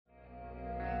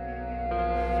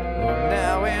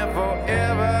went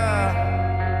forever.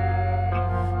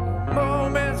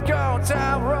 Moments go,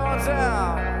 time runs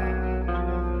out.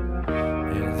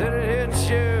 And then it hits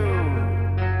you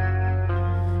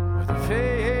with a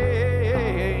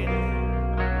pain.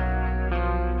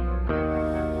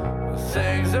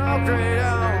 Things are great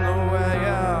on the way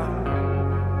up,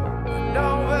 but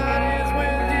nobody's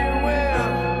with you when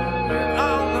you're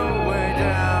on the way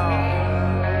down.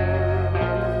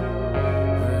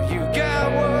 You got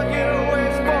what you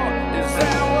wish for, is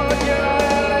that what you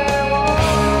really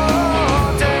wanted?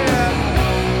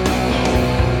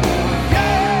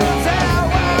 Yeah, that's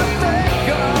how I think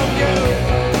of you.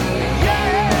 Yeah,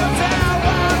 that's how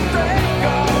I think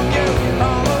of you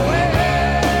all the way.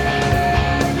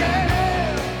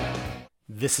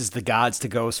 This is the Gods to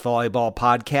Ghosts Volleyball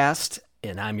Podcast,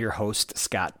 and I'm your host,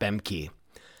 Scott Bemke.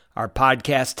 Our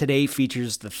podcast today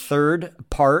features the third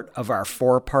part of our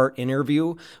four-part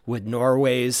interview with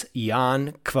Norway's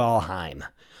Jan Kvalheim.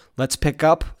 Let's pick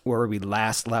up where we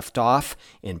last left off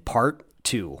in part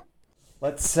 2.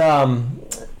 Let's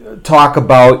talk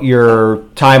about your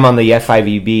time on the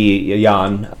FIVB,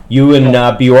 Jan. You and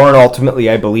Bjorn ultimately,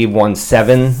 I believe, won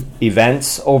 7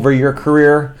 events over your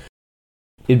career.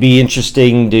 It'd be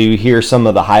interesting to hear some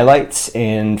of the highlights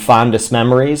and fondest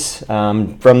memories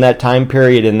from that time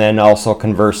period, and then also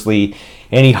conversely,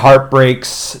 any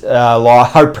heartbreaking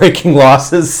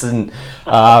losses and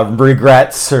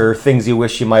regrets or things you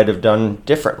wish you might have done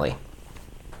differently.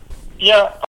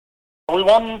 Yeah, we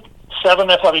won 7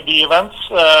 FIVB events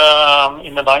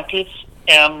in the 90s,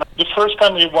 and the first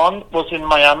time we won was in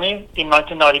Miami in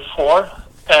 1994,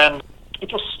 and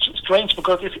it was strange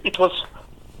because it was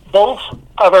both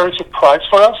a very surprise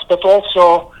for us, but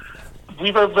also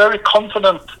we were very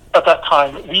confident at that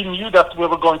time. We knew that we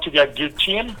were going to be a good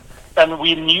team, and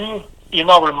we knew in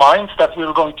our minds that we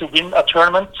were going to win a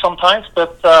tournament sometimes,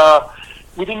 but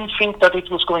we didn't think that it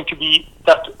was going to be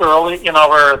that early in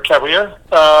our career.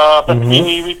 But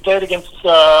we played against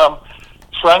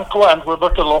Franco and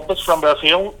Roberto Lopez from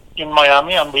Brazil in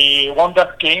Miami, and we won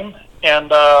that game.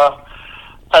 And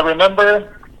I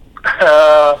remember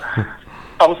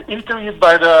I was interviewed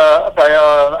by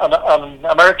an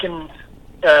American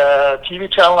TV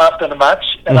channel after the match,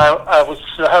 and I was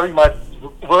having my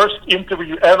worst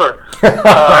interview ever.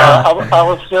 I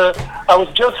was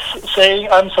just saying,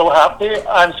 I'm so happy,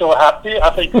 I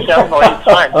think 7 or 8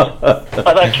 times,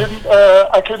 but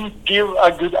I couldn't give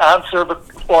a good answer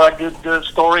or a good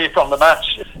story from the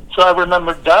match. So I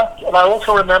remembered that, and I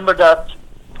also remember that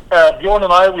Bjorn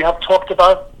and I, we have talked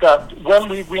about that when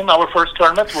we win our first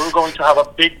tournament, we're going to have a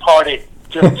big party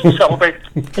just to celebrate.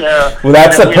 Well,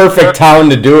 that's a perfect town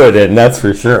to do it in, that's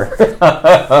for sure.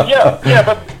 yeah,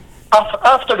 but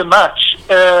after the match,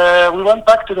 we went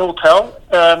back to the hotel,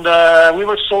 and we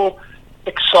were so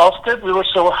exhausted, we were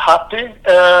so happy,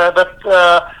 that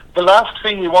the last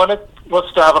thing we wanted was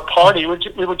to have a party.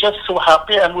 We were just so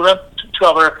happy, and we went to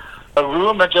our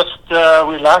room and just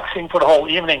relaxing for the whole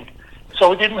evening. So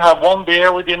we didn't have one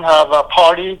beer, we didn't have a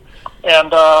party,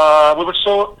 and we were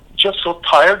just so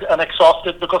tired and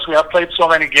exhausted because we had played so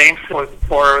many games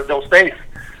for those days.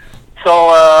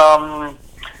 So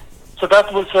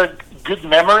that was a good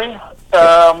memory.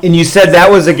 And you said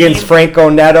that was against Franco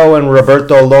Neto and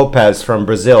Roberto Lopez from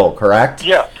Brazil, correct?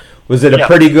 Yeah. Was it a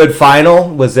pretty good final?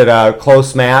 Was it a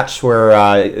close match where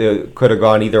it could have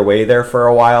gone either way there for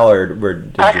a while, or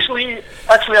Actually,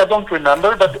 I don't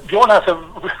remember, but Bjorn has a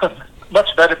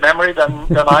much better memory than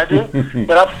I do.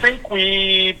 But I think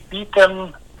we beat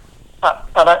them,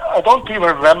 and I don't even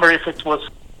remember if it was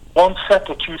 1 set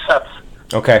or 2 sets.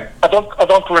 Okay. I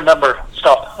don't remember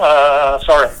stuff.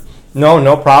 Sorry.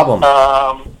 No problem.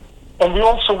 And we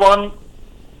also won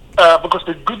because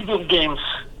the Goodwill Games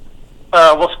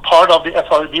was part of the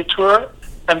FIVB tour,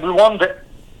 and we won the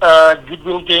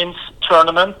Goodwill Games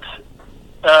tournament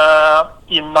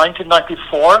in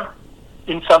 1994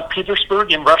 in St.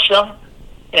 Petersburg in Russia,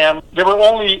 and there were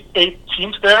only 8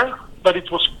 teams there, but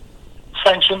it was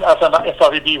sanctioned as an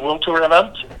FIVB World Tour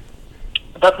event.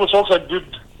 That was also a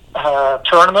good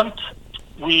tournament.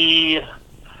 We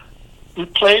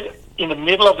played in the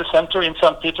middle of the center in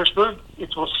St. Petersburg.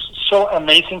 It was so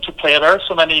amazing to play there,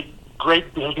 so many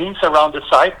great buildings around the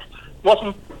site. It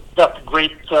wasn't that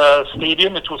great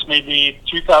stadium, it was maybe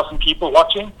 2,000 people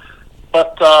watching,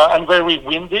 but and very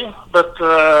windy. But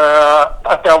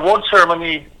at the award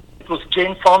ceremony, it was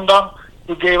Jane Fonda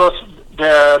who gave us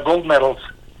the gold medals.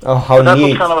 Oh, how so that neat!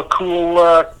 was kind of a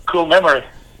cool memory.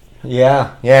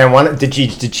 Yeah. And did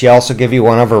she also give you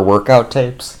one of her workout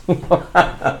tapes?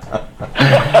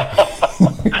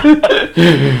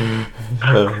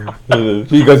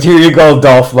 He goes, here you go,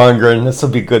 Dolph Lundgren. This will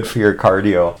be good for your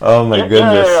cardio. Oh my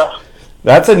goodness. Yeah.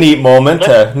 That's a neat moment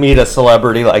to meet a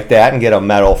celebrity like that and get a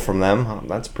medal from them.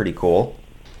 That's pretty cool.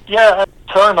 Yeah,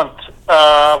 tournament,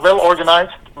 well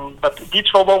organized, but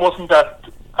beach volleyball wasn't that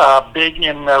big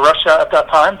in Russia at that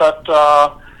time, but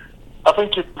I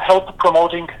think it helped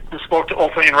promoting the sport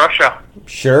also in Russia.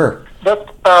 Sure. But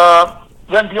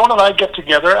when Bjorn and I get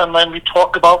together and when we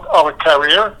talk about our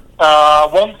career,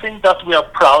 one thing that we are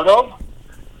proud of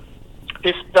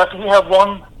is that we have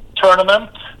won tournament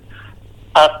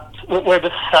where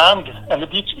the sand and the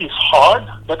beach is hard,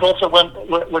 but also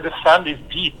where the sand is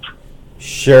deep.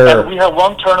 Sure. And we have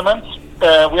won tournaments.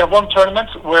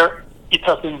 Where it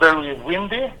has been very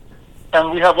windy,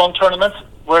 and we have won tournaments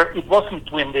where it wasn't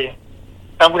windy,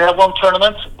 and we have won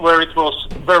tournaments where it was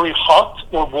very hot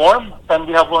or warm, and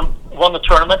we have won a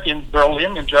tournament in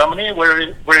Berlin, in Germany, where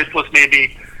it was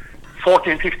maybe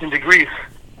 14, 15 degrees.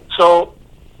 So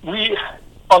we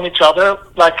on each other,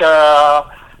 like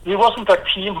we wasn't a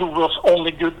team who was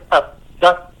only good at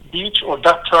that beach or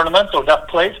that tournament or that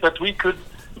place, but we could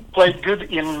play good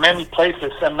in many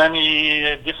places and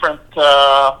many different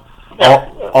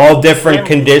all different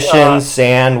conditions,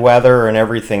 sand, weather, and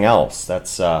everything else.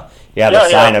 That's the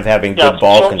sign of having good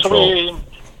ball control.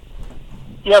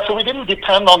 So we didn't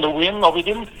depend on the wind, or we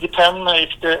didn't depend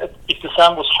if the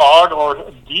sand was hard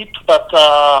or deep. But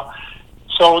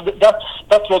so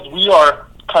that's what we are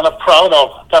kind of proud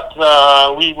of, that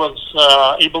we was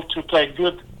able to play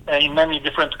good in many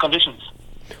different conditions.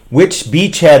 Which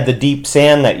beach had the deep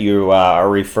sand that you are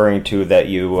referring to that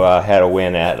you had a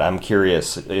win at? I'm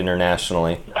curious,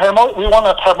 internationally. We won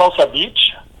at Hermosa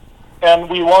Beach, and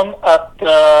we won at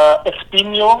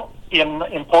Espinho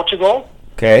in Portugal.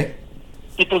 Okay.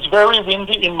 It was very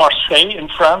windy in Marseille, in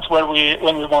France, when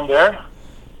we won there.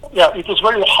 Yeah, it was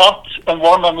very hot and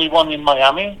warm when we won in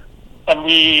Miami, and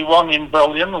we won in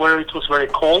Berlin, where it was very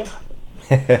cold.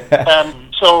 And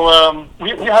so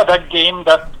we had a game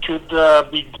that could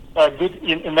be good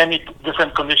in many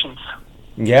different conditions.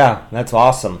 Yeah, that's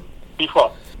awesome.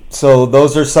 Before. So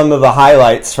those are some of the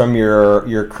highlights from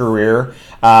your career.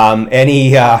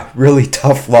 Any really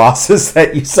tough losses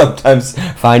that you sometimes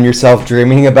find yourself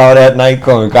dreaming about at night,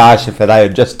 going, gosh, if I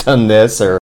had just done this,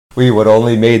 or we would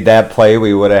only made that play,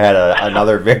 we would have had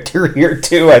another victory or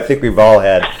two. I think we've all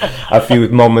had a few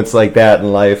moments like that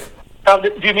in life.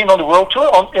 Do you mean on the World Tour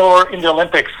or in the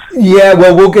Olympics? Yeah,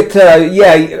 well, we'll get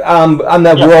to, on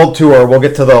that World Tour, we'll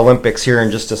get to the Olympics here in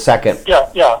just a second.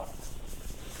 Yeah.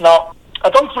 Now, I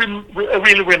don't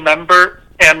really remember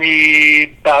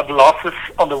any bad losses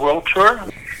on the World Tour,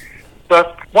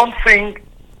 but one thing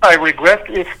I regret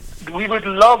is we would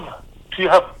love to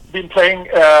have been playing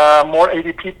more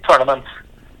AVP tournaments.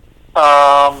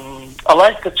 I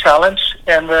like the challenge,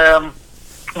 and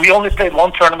we only played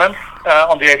one tournament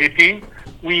on the AVP.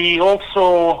 We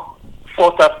also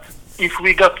thought that if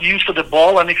we got used to the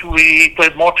ball and if we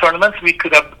played more tournaments, we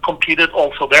could have competed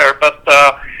also there. But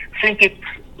since it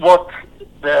was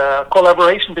the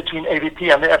collaboration between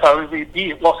AVP and the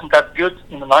FIVB wasn't that good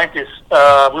in the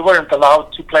 90s, we weren't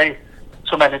allowed to play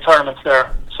so many tournaments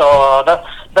there. So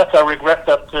that's a regret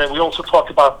that we also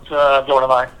talked about, Bjorn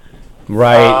and I.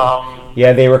 Right.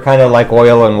 They were kind of like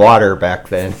oil and water back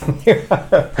then.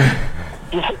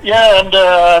 Yeah, and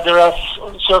there are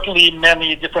certainly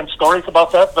many different stories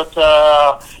about that. But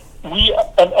we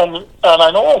and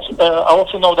I know I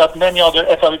also know that many other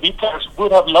FIVB players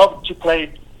would have loved to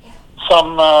play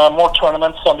some more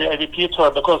tournaments on the AVP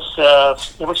tour, because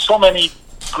there were so many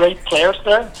great players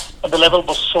there, and the level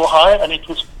was so high, and it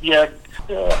was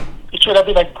it should have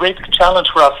been a great challenge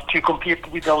for us to compete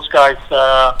with those guys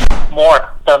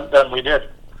more than we did.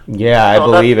 Yeah, I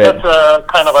believe it. That's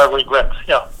kind of a regret,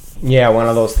 yeah. Yeah, one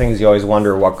of those things you always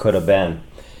wonder what could have been.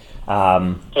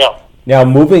 Yeah. Now,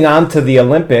 moving on to the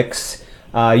Olympics,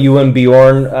 you and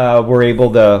Bjorn were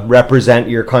able to represent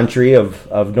your country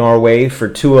of Norway for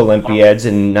 2 Olympiads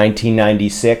in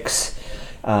 1996,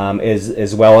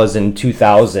 as well as in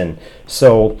 2000.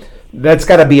 So that's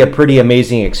got to be a pretty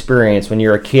amazing experience. When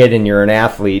you're a kid and you're an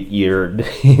athlete,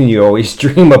 you always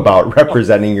dream about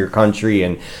representing your country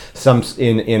in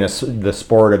the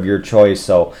sport of your choice.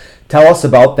 So tell us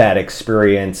about that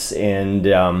experience and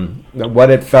what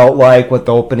it felt like, what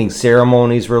the opening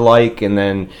ceremonies were like, and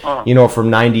then from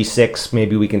 96,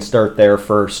 maybe we can start there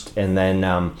first, and then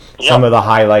some of the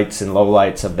highlights and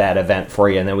lowlights of that event for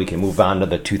you, and then we can move on to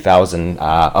the 2000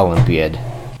 Olympiad.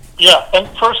 Yeah, and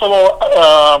first of all,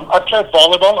 I played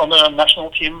volleyball on the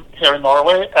national team here in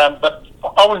Norway, but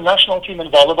our national team in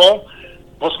volleyball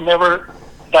was never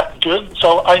that good.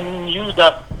 So I knew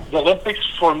that the Olympics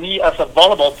for me as a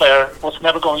volleyball player was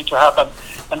never going to happen.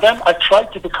 And then I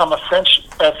tried to become a French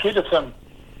citizen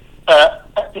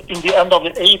in the end of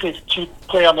the 80s to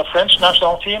play on the French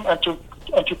national team and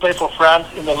to play for France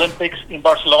in the Olympics in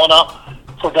Barcelona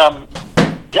for them.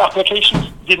 The applications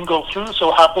didn't go through,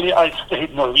 so happily I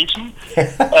stayed Norwegian.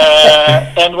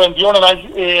 And when Bjorn and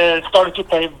I started to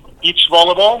play beach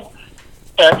volleyball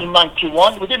in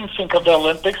 '91, we didn't think of the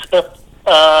Olympics, but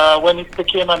when it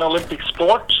became an Olympic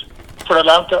sport for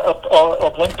Atlanta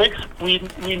Olympics, we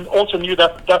also knew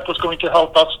that was going to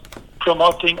help us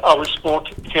promoting our sport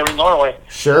here in Norway.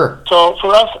 Sure. So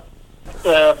for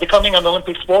us, becoming an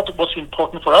Olympic sport was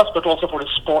important for us, but also for the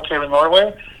sport here in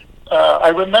Norway. I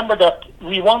remember that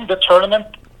we won the tournament,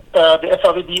 the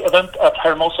FIVB event at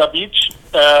Hermosa Beach,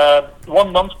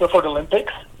 1 month before the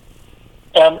Olympics.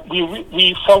 And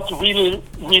we felt really,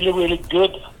 really, really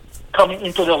good coming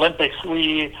into the Olympics.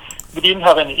 We didn't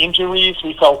have any injuries.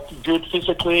 We felt good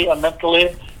physically and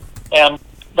mentally.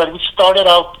 But we started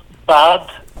out bad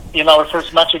in our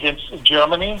first match against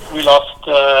Germany. We lost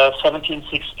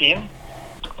 17-16.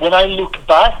 When I look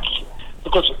back,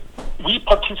 because we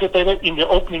participated in the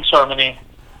opening ceremony,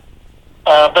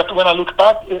 but when I look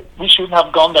back, we shouldn't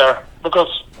have gone there,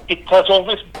 because it has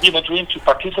always been a dream to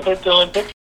participate in the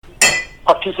Olympics,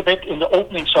 participate in the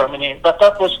opening ceremony. But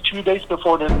that was 2 days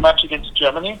before the match against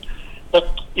Germany. But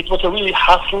it was a really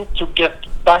hassle to get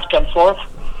back and forth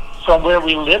from where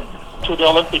we lived to the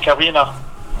Olympic arena.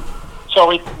 So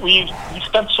we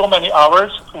spent so many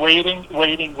hours waiting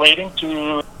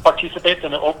to participate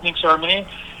in the opening ceremony.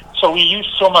 So we used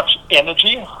so much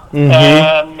energy. Mm-hmm.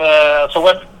 And so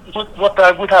what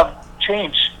I would have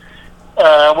changed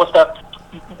was that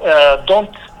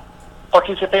don't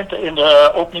participate in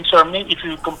the opening ceremony if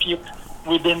you compete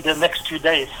within the next 2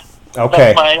 days.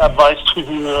 Okay. That's my advice to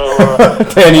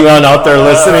to anyone out there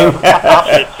listening.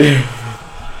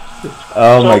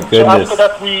 Oh, my goodness. So after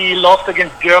that, we lost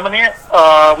against Germany.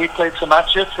 We played some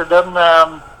matches. And then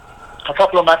a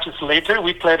couple of matches later,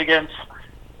 we played against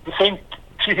the same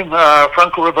team,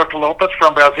 Franco Roberto Lopez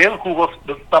from Brazil, who was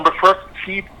the number 1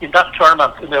 seed in that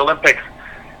tournament in the Olympics.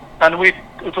 And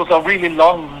it was a really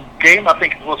long game. I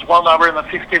think it was 1 hour and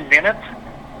 15 minutes.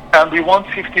 And we won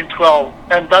 15-12.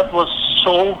 And that was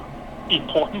so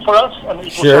important for us. And it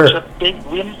was such a big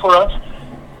win for us.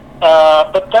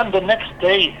 But then the next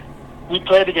day, we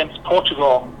played against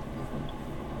Portugal.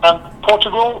 And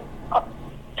Portugal,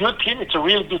 good team. It's a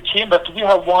really good team. But we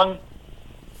have won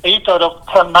 8 out of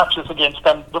 10 matches against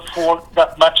them before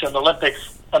that match in the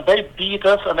Olympics. And they beat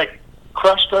us and they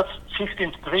crushed us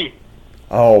 15-3.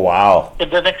 Oh, wow. In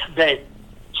the next day.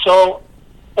 So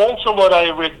also what I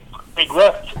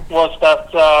regret was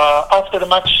that after the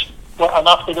match and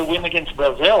after the win against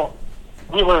Brazil,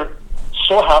 we were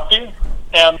so happy,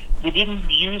 and we didn't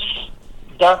use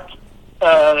that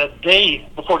day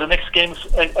before the next games,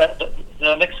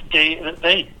 the next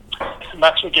day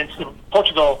match against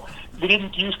Portugal. We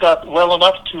didn't use that well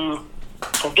enough to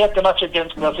forget the match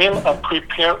against Brazil and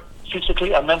prepare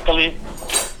physically and mentally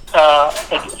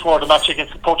for the match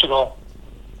against Portugal.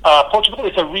 Portugal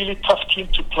is a really tough team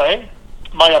to play.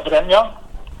 Maia Brenha.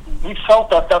 We felt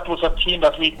that was a team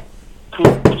that we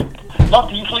could,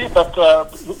 not easily, but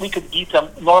we could beat them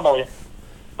normally.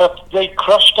 But they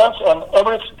crushed us, and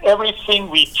everything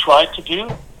we tried to do,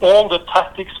 all the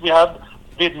tactics we had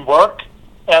didn't work.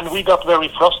 And we got very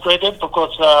frustrated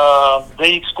because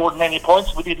they scored many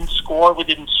points. We didn't score, we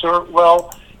didn't serve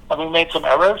well, and we made some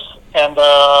errors. And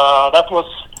that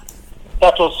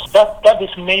is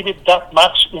maybe that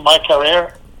match in my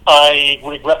career I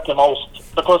regret the most.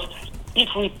 Because if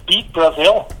we beat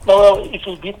if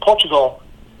we beat Portugal,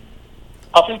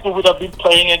 I think we would have been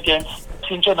playing against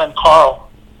St. and Carl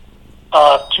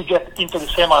to get into the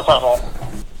semi-final.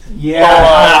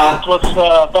 Yeah. So it was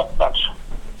that match.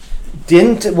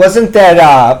 Wasn't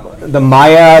that the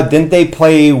Maia? Didn't they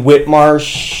play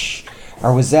Whitmarsh,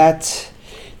 or was that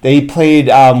they played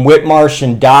Whitmarsh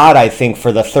and Dodd? I think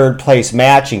for the 3rd place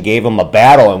match and gave them a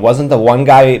battle. And wasn't the one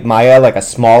guy Maia like a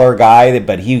smaller guy,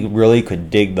 but he really could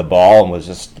dig the ball and was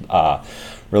just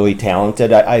really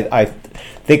talented? I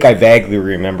think I vaguely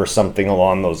remember something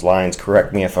along those lines.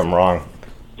 Correct me if I'm wrong.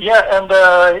 Yeah, and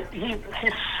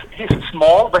he's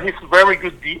small, but he's a very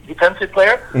good defensive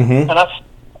player. Mm-hmm. And I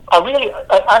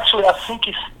think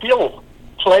he still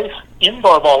plays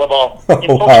indoor volleyball in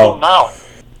Portugal now.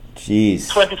 Jeez.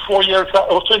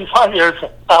 25 years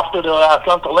after the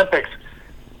Atlanta Olympics.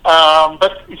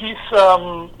 But he's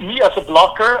me as a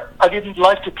blocker. I didn't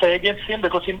like to play against him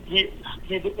because he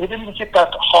didn't hit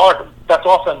that hard that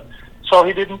often. So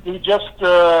he just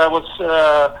was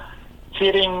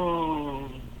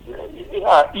hitting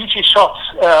easy shots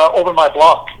over my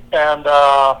block, and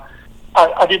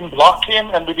I didn't block him,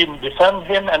 and we didn't defend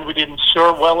him, and we didn't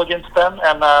serve well against them,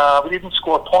 and we didn't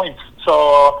score points.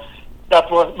 So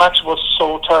match was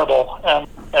so terrible, and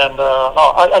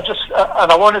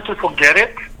I wanted to forget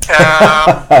it.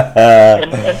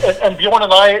 And Bjorn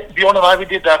and I, we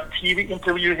did that TV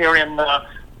interview here in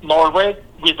Norway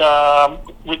with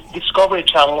Discovery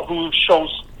Channel, who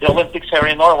shows the Olympics here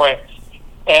in Norway,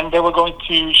 and they were going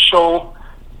to show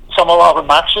some of our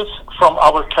matches from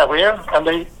our career,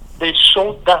 and they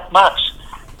showed that match,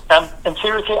 and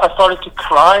seriously, I started to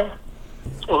cry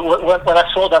when I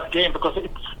saw that game, because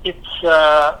it's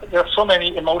there are so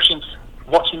many emotions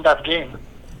watching that game.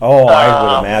 Oh, I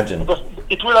would imagine. Because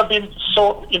it would have been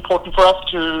so important for us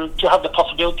to have the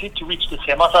possibility to reach the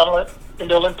semifinal in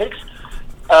the Olympics,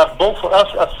 both for us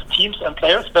as teams and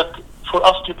players, but for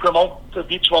us to promote the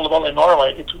beach volleyball in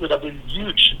Norway, it would have been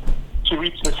huge to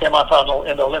reach the semifinal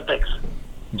in the Olympics.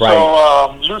 Right.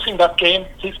 So losing that game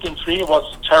 15-3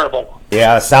 was terrible.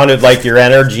 Yeah, it sounded like your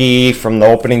energy from the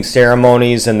opening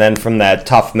ceremonies and then from that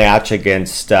tough match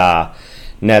against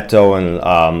Neto and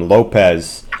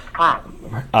Lopez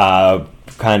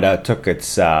kind of took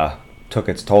its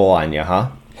toll on you, huh?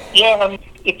 Yeah, and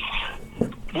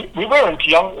we weren't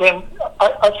young, and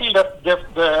I feel that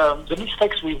the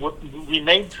mistakes we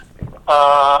made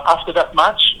after that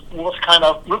match was kind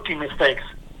of rookie mistakes.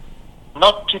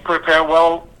 Not to prepare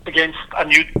well against a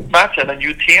new match and a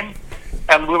new team,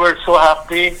 and we were so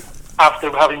happy after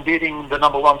having beaten the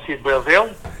number 1 seed Brazil,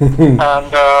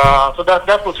 and so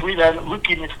that was really a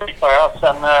rookie mistake by us.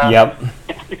 And yep.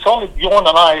 It's only Bjorn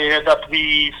and I that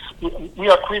we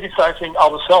are criticizing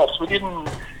ourselves. We didn't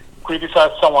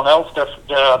criticize someone else,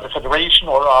 the federation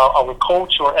or our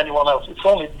coach or anyone else. It's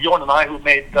only Bjorn and I who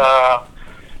made a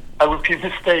rookie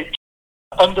mistake,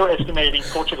 underestimating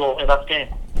Portugal in that game.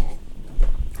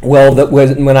 Well,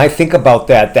 when I think about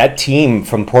that team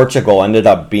from Portugal ended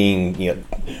up being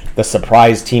the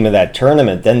surprise team of that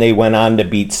tournament. Then they went on to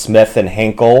beat Smith and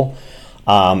Henkel,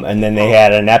 and then they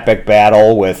had an epic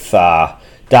battle with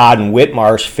Dodd and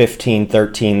Whitmarsh,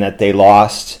 15-13 that they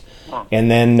lost,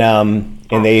 and then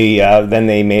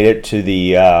they made it to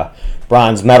the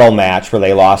bronze medal match where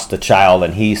they lost to Child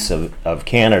and Heath of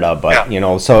Canada, but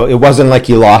so it wasn't like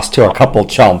you lost to a couple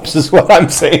chumps, is what I'm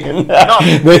saying.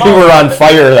 They were on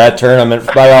fire that tournament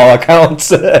by all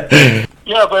accounts.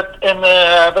 Yeah, but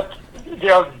they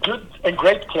are good and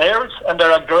great players, and they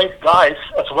are great guys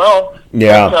as well.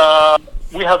 Yeah, but,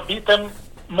 we have beaten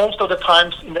most of the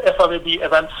times in the FIVB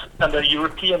events and the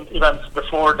European events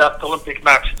before that Olympic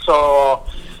match. So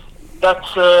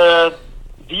that's the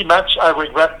match I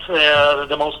regret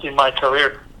the most in my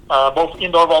career, both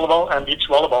indoor volleyball and beach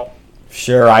volleyball.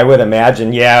 Sure, I would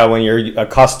imagine. Yeah, when you're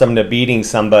accustomed to beating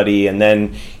somebody, and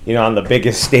then on the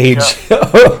biggest stage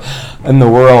in the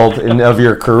world of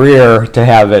your career, to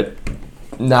have it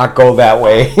not go that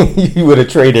way, you would have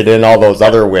traded in all those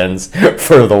other wins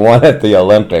for the one at the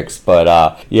Olympics. But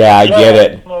I get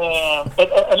it.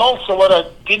 And also, what I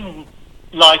didn't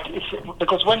like is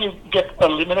because when you get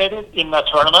eliminated in a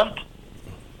tournament,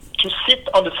 to sit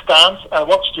on the stands and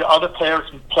watch the other players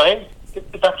play,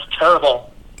 that's terrible.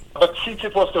 But since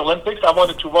it was the Olympics, I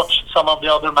wanted to watch some of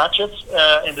the other matches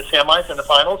in the semis and the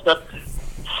finals. But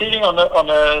sitting on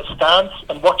the stands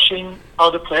and watching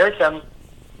other players, and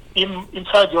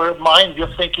inside your mind,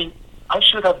 you're thinking, I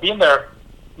should have been there.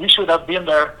 We should have been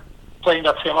there playing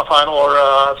that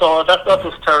semifinal. So that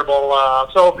was terrible.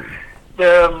 So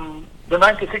the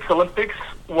 96 Olympics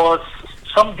was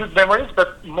some good memories,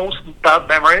 but most bad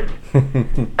memories.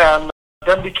 And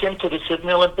then we came to the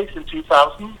Sydney Olympics in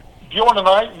 2000. Bjorn and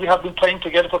I, we have been playing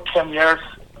together for 10 years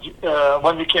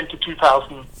when we came to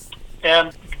 2000.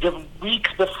 And the week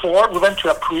before, we went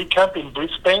to a pre-camp in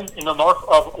Brisbane in the north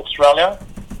of Australia.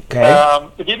 Okay.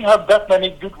 We didn't have that many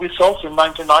good results in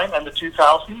 99 and the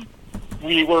 2000.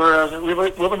 We were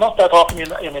not that often in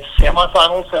the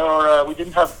semifinals, or we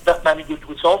didn't have that many good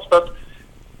results, but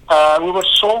we were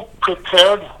so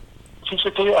prepared,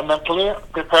 physically and mentally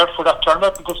prepared for that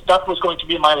tournament, because that was going to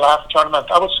be my last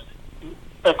tournament. I was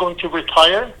going to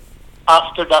retire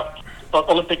after that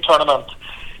Olympic tournament.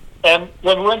 And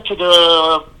when we went to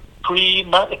the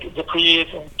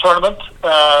pre-tournament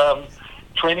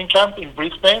training camp in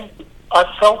Brisbane, I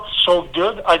felt so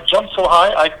good. I jumped so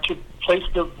high, I could place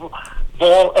the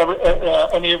ball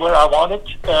anywhere I wanted,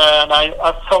 and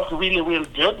I felt really, really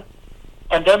good.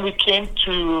 And then we came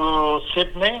to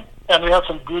Sydney, and we had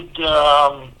some good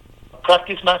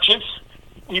practice matches.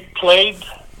 We played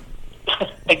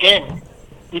a game.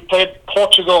 We played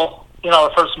Portugal in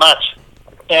our first match,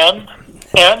 and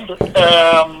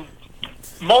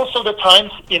most of the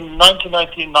times in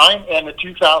 1999 and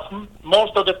 2000,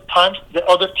 most of the times the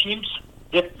other teams,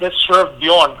 they served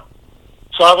Bjorn.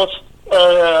 So I was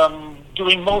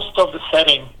doing most of the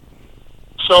setting.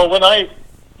 So when I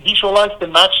visualized the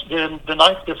match the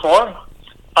night before,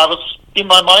 in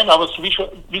my mind I was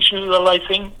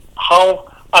visualizing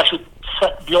how I should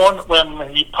set Bjorn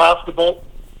when he passed the ball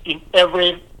in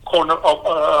every corner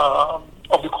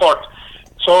of the court.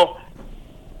 So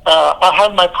I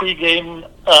had my pre-game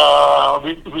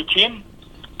routine,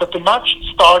 but the match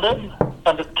started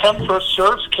and the 10 first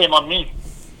serves came on me.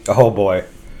 Oh boy.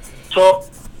 So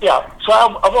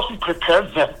I wasn't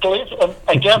prepared mentally, and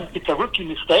again, it's a rookie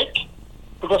mistake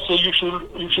because you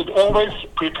should always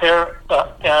prepare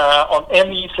on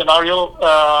any scenario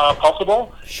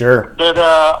possible. Sure. But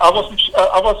I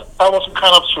was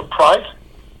kind of surprised,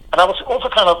 and I was also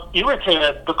kind of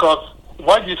irritated because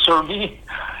why did you serve me?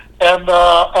 And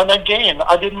again,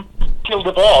 I didn't kill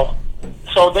the ball,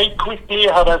 so they quickly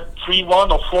had a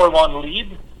 3-1 or 4-1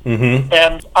 lead. Mm-hmm.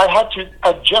 And I had to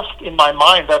adjust in my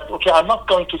mind that, okay, I'm not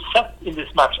going to set in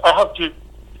this match. I have to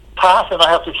pass and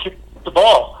I have to hit the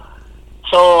ball.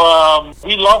 So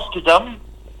we lost to them,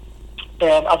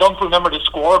 and I don't remember the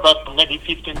score, but maybe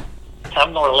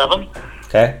 15-10 or 11.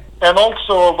 Okay. And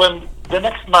also, when the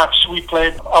next match we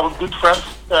played our good friends,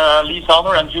 Lee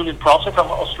Sauner and Julian Prosser from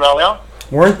Australia.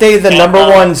 Weren't they the number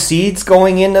one seeds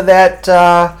going into that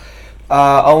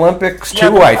Olympics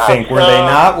too? I think were they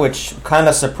not? Which kind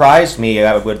of surprised me.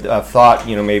 I would have thought,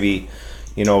 maybe,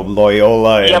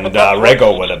 Loyola and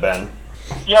Rego would have been.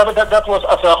 Yeah, but that was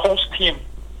as a host team.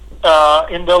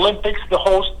 In the Olympics, the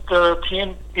host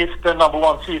team is the number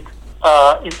one seed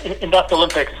in that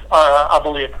Olympics, I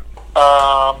believe.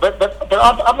 But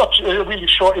I'm not really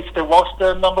sure if they was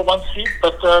the number one seed,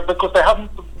 but because they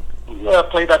haven't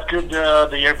played that good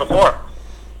the year before.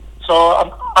 So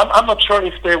I'm not sure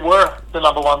if they were the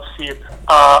number one seed.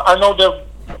 I know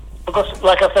because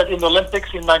like I said, in the Olympics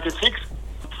in '96,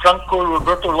 Franco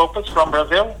Roberto Lopez from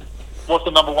Brazil was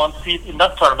the number one seed in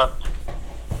that tournament.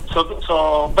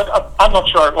 But I'm not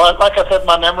sure. Well, like I said,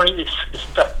 my memory is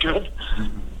that good.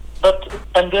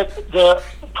 And the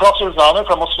Prosser Zane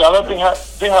from Australia,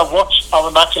 they have watched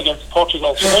our match against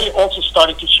Portugal, so they also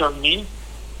started to serve me.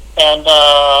 And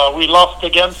we lost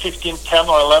again 15-10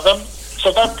 or 11.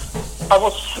 So that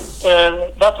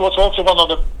was also one of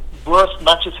the worst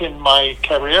matches in my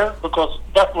career, because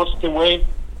that was the way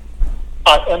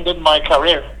I ended my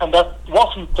career, and that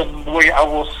wasn't the way I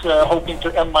was hoping to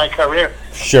end my career.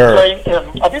 Sure. I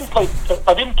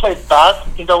didn't play bad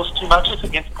in those two matches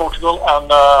against Portugal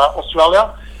and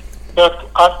Australia, but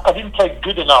I didn't play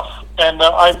good enough. And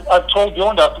I told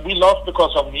Bjorn that we lost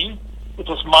because of me. It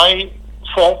was my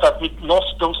fault that we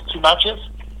lost those two matches,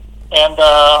 and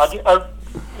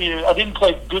I didn't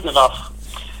play good enough,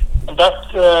 and that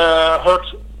hurt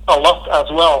a lot as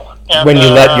well. And, when you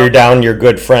let your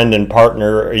good friend and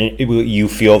partner, you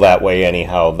feel that way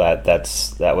anyhow. That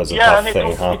was a tough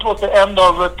thing, huh? It was the end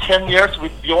of 10 years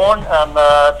with Bjorn, and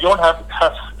Bjorn has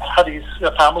had his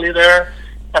family there,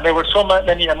 and there were so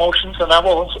many emotions. And I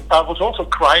was also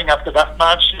crying after that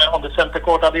match on the center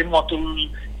court. I didn't want to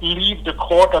leave the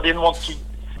court. I didn't want to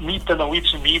meet the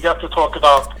Norwegian media to talk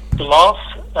about the loss,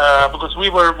 because we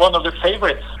were one of the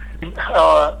favorites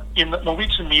in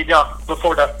Norwegian media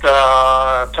before that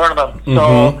tournament. Mm-hmm.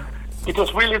 So it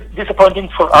was really disappointing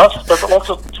for us, but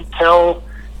also to tell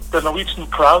the Norwegian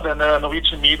crowd and the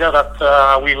Norwegian media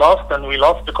that we lost, and we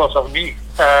lost because of me.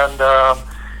 And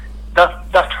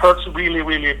that hurts really,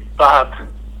 really bad.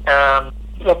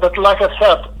 But like I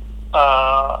said,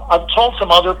 I've told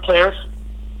some other players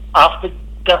after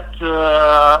that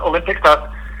Olympics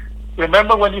that,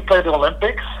 remember when you play the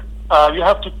Olympics, you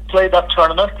have to play that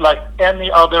tournament like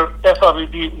any other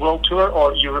FIVB World Tour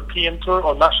or European Tour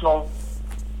or national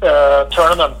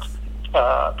tournament.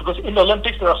 Because in the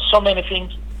Olympics there are so many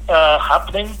things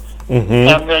happening,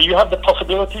 mm-hmm. and you have the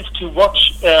possibilities to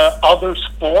watch other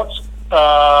sports.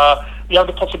 You have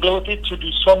the possibility to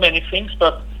do so many things,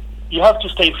 but you have to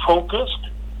stay focused.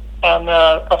 And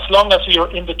as long as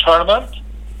you're in the tournament,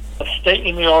 stay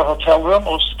in your hotel room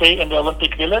or stay in the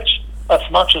Olympic Village as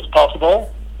much as possible.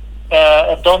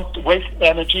 Don't waste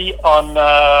energy on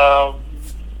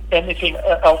anything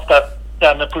else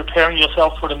than preparing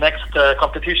yourself for the next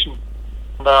competition.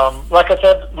 And, like I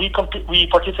said, we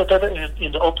participated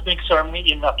in the opening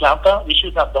ceremony in Atlanta. We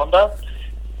should have done that.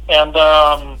 And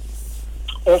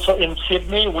also in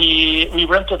Sydney, we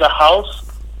rented a house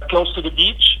close to the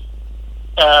beach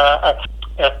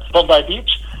at Bondi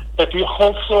Beach. But we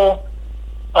also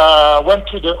went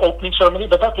to the opening ceremony,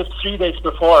 but that was 3 days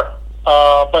before.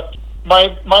 But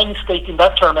my mistake in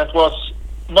that tournament was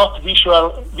not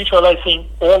visualizing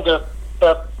all the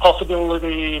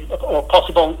possibility or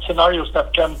possible scenarios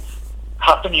that can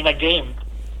happen in a game.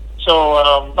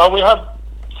 So now we have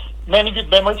many good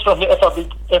memories from the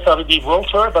FIVB World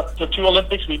Tour, but the 2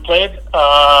 Olympics we played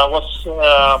was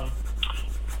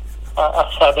a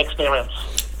sad experience.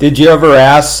 Did you ever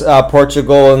ask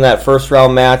Portugal in that first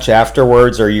round match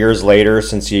afterwards or years later,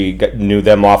 since you knew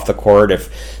them off the court,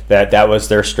 if that was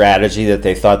their strategy, that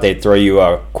they thought they'd throw you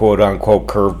a quote-unquote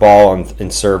curveball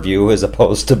and serve you as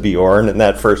opposed to Bjorn in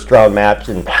that first round match,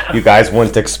 and you guys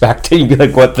wouldn't expect it? You'd be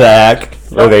like, what the heck?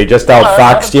 Or they just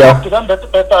outfoxed you? I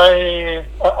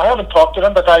haven't talked to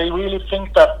them, but I really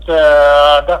think that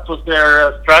that was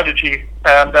their strategy,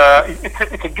 and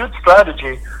it's a good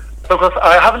strategy. Because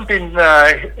I haven't been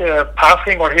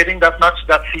passing or hitting that much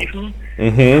that season.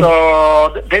 Mm-hmm.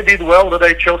 So they did well that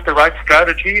they chose the right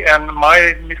strategy. And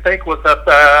my mistake was that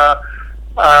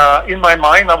in my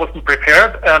mind I wasn't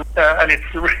prepared. And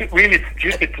it's really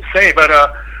stupid to say, but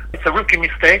it's a rookie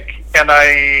mistake. And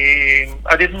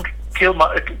I didn't kill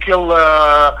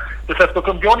the sets.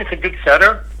 Because Bjorn is a good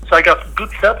setter. So I got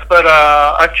good sets, but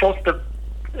I chose the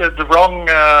wrong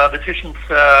decisions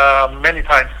many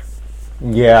times.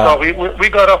 Yeah. So we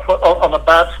got off on a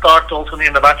bad start also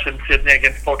in the match in Sydney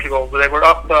against Portugal. They were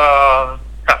up,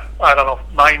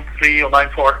 9-3 or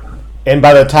 9-4. And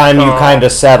by the time you kind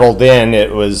of settled in,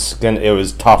 it was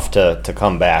tough to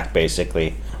come back,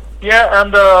 basically. Yeah,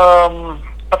 and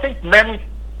I think many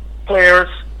players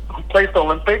who play the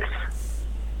Olympics,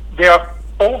 they are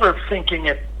overthinking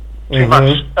it too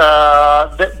much.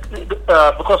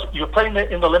 Because you're playing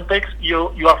in the Olympics,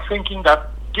 you are thinking that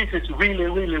this is really,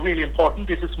 really, really important.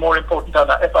 This is more important than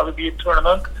a FIVB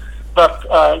tournament. But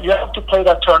you have to play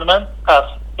that tournament as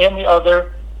any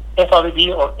other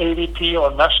FIVB or AVP or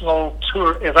national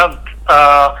tour event.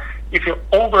 If you're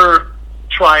over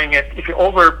trying it, if you're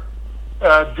over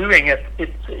doing it,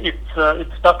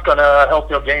 it's not going to help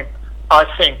your game, I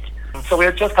think. So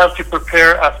we just have to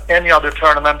prepare as any other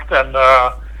tournament and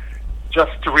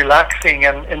just relaxing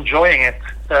and enjoying it.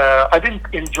 I didn't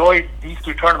enjoy these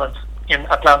 2 tournaments in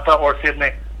Atlanta or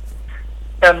Sydney,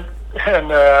 and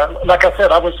like I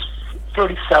said, I was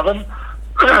 37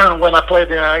 when I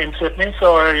played in Sydney.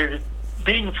 So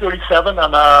being 37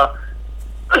 and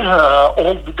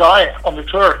old guy on the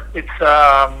tour, it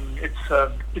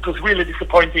was really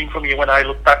disappointing for me when I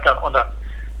look back on that,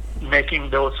 making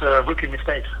those rookie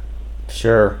mistakes.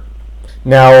 Sure.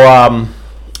 Now,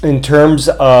 in terms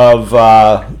of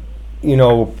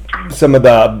some of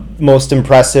the most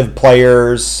impressive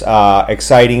players,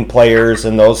 exciting players,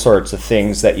 and those sorts of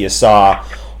things that you saw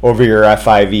over your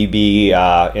FIVB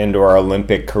indoor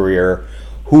Olympic career,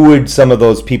 who would some of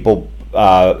those people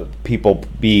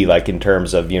be, like, in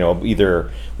terms of,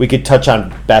 either we could touch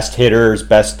on best hitters,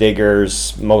 best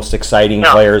diggers, most exciting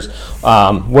players.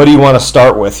 What do you want to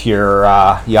start with here,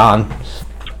 Jan?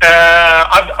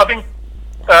 I've been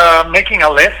making a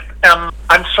list, and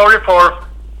I'm sorry for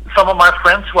some of my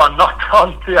friends who are not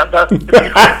on that.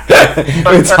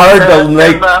 It's hard to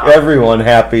make everyone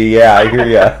happy. Yeah, I hear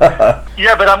you.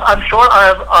 Yeah, but I'm sure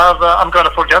I'm going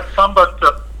to forget some. But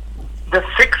the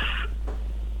 6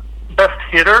 best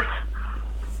hitters,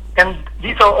 and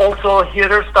these are also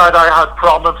hitters that I had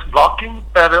problems blocking,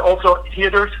 and also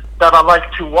hitters that I like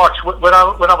to watch. When I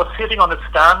was sitting on the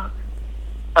stand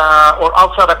or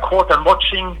outside a court and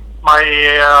watching my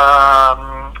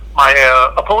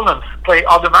opponents play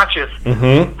other matches.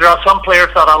 Mm-hmm. There are some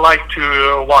players that I like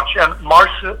to watch, and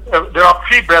there are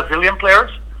 3 Brazilian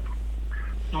players.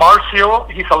 Marcio,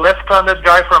 he's a left-handed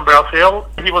guy from Brazil.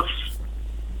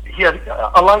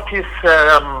 I like his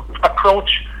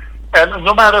approach, and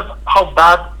no matter how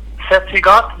bad sets he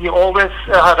got, he always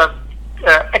had an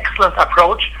excellent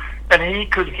approach, and he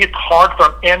could hit hard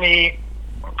from any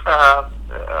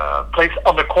place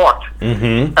on the court.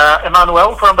 Mm-hmm.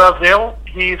 Emmanuel from Brazil,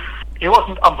 he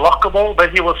wasn't unblockable,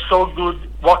 but he was so good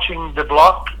watching the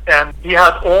block, and he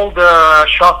had all the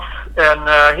shots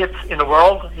and hits in the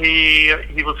world. He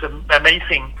was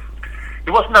amazing.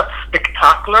 He wasn't that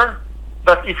spectacular,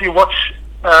 but if you watch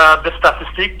the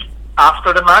statistic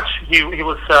after the match, he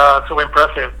was so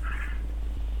impressive.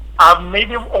 I've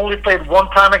maybe only played 1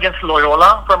 time against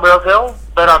Loyola from Brazil,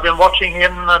 but I've been watching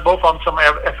him both on some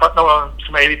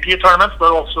AVP tournaments,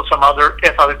 but also some other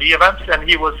FIVB events, and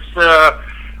he was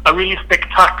a really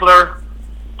spectacular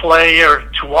player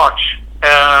to watch.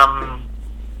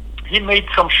 He made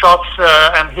some shots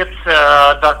and hits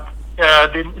that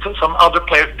some other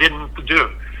players didn't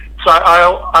do. So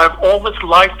I've always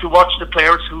liked to watch the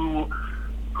players who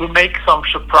make some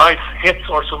surprise hits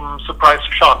or some surprise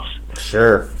shots.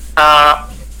 Sure.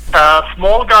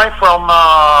 Small guy from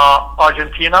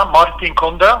Argentina, Martin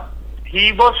Conde.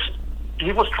 He was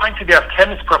trying to be a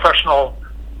tennis professional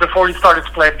before he started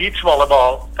to play beach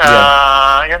volleyball.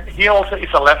 And he also is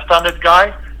a left-handed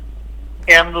guy.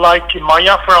 And like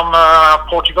Maya from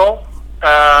Portugal,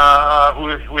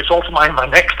 who is also my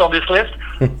next on this list,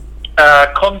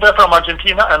 Conde from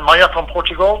Argentina and Maya from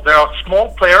Portugal. They are small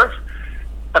players,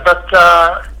 but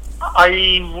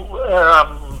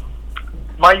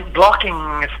my blocking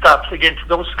stats against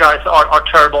those guys are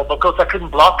terrible because I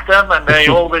couldn't block them, and they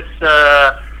always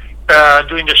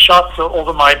doing the shots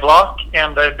over my block,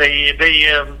 and they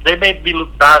made me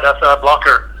look bad as a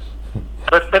blocker.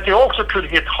 But they also could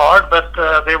hit hard, but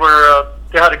they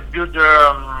had a good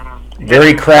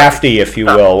very crafty, if you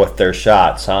will, with their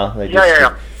shots, huh? They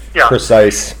just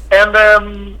precise. And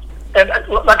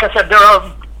like I said,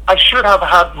 I should have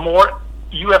had more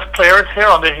U.S. players here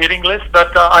on the hitting list,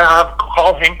 but I have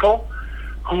Carl Henkel,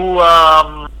 who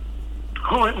was.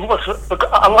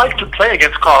 I like to play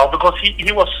against Carl because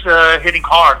he was hitting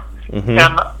hard,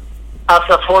 and as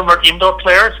a former indoor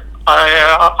player,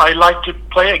 I like to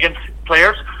play against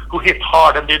players who hit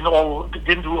hard and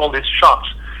didn't do all these shots.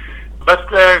 But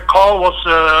Carl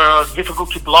was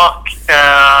difficult to block.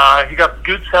 He got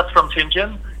good sets from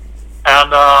Sinjin,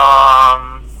 and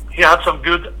he had some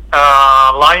good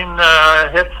line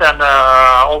hits and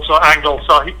also angles.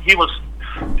 So it was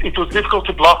difficult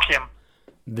to block him.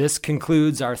 This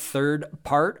concludes our third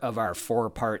part of our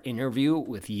 4-part interview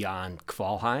with Jan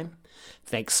Kvalheim.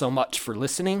 Thanks so much for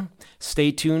listening.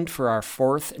 Stay tuned for our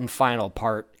fourth and final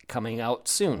part coming out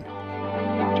soon.